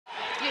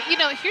You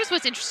know, here's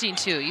what's interesting,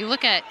 too. You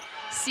look at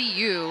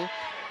CU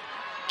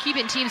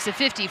keeping teams to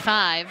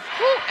 55,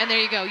 and there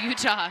you go,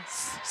 Utah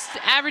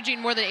averaging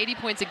more than 80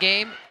 points a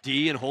game.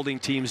 And holding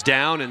teams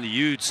down, and the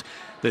Utes,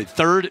 the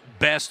third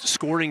best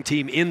scoring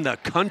team in the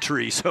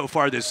country so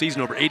far this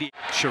season, over 80.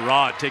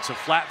 Sherrod takes a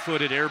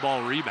flat-footed air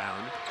ball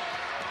rebound.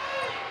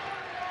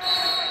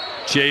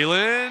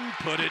 Jalen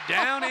put it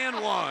down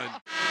and one.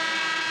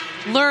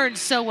 Learned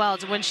so well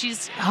when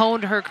she's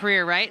honed her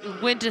career, right?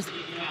 When to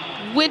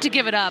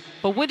give it up,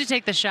 but when to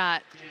take the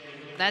shot.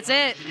 That's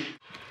it.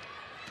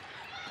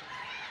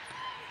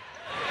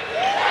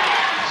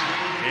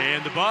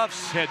 And the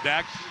Buffs head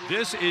back.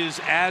 This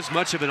is as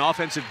much of an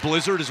offensive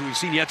blizzard as we've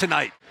seen yet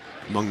tonight.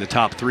 Among the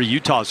top three,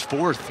 Utah's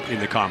fourth in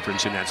the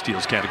conference in that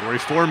steals category.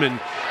 Formann,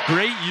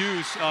 great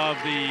use of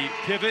the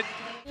pivot.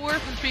 4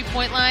 from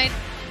three-point line.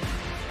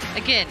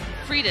 Again,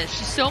 Frida,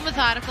 she's so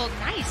methodical.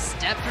 Nice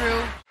step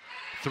through.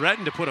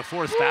 Threatened to put a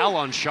fourth foul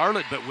on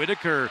Charlotte, but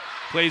Whitaker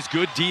plays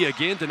good D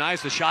again,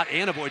 denies the shot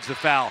and avoids the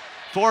foul.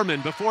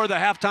 Formann, before the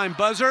halftime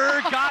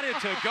buzzer, got it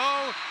to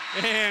go,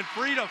 and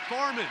Frida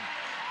Formann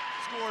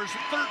scores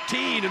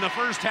 13 in the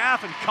first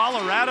half, and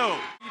Colorado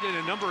in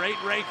a number 8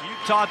 ranked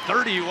Utah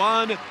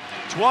 31-24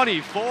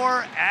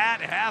 at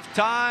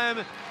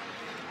halftime.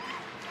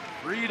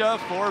 Frida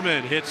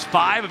Formann hits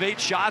 5 of 8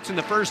 shots in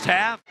the first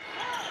half.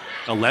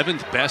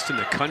 11th best in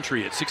the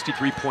country at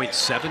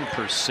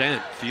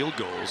 63.7% field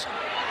goals.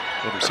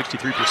 Over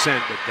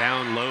 63%, but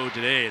down low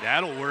today.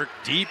 That'll work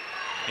deep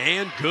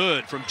and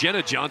good from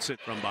Jenna Johnson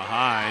from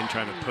behind,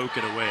 trying to poke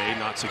it away,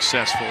 not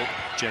successful.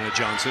 Jenna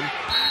Johnson.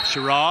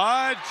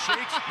 Sherrod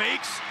shakes,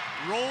 bakes,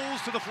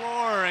 rolls to the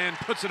floor and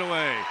puts it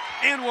away.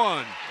 And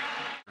one.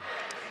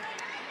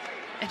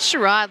 And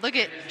Sherrod, look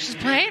at, she's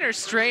playing her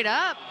straight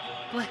up.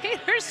 Playing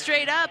her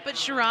straight up, but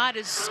Sherrod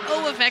is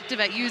so effective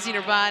at using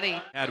her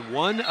body. Had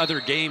one other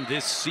game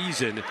this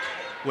season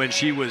when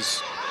she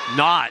was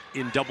not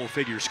in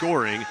double-figure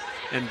scoring,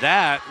 and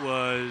that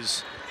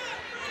was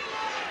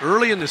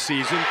early in the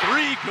season.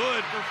 3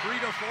 good for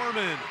Frida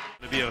Formann.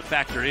 To be a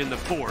factor in the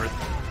fourth.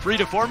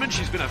 Frida Formann,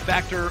 she's been a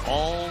factor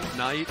all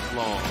night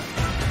long.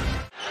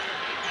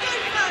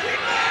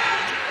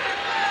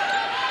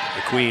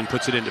 The Queen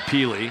puts it into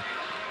Peely.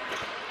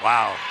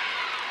 Wow,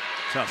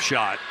 tough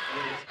shot.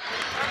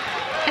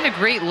 And a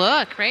great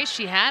look, right?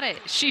 She had it.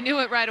 She knew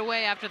it right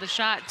away after the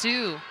shot,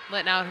 too.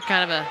 Letting out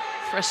kind of a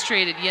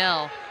frustrated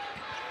yell.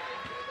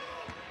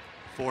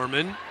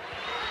 Formann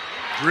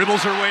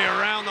dribbles her way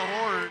around the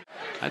horn.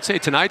 I'd say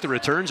tonight the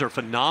returns are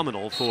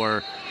phenomenal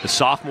for the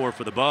sophomore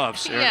for the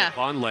Buffs, Erin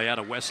Conley out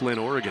of West Lynn,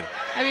 Oregon.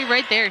 I mean,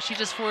 right there, she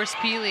just forced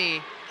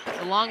Peely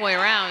a long way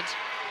around.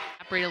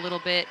 Operate a little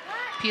bit.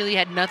 Peely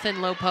had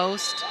nothing low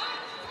post.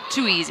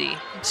 Too easy,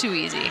 too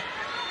easy.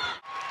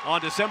 On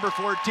December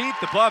 14th,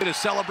 the Buffs to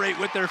celebrate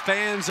with their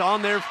fans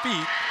on their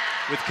feet.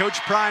 With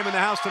Coach Prime in the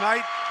house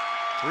tonight,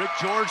 Rick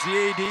George, the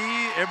AD,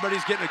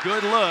 everybody's getting a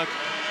good look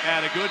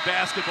at a good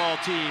basketball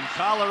team.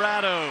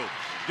 Colorado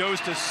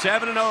goes to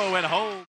 7-0 at home.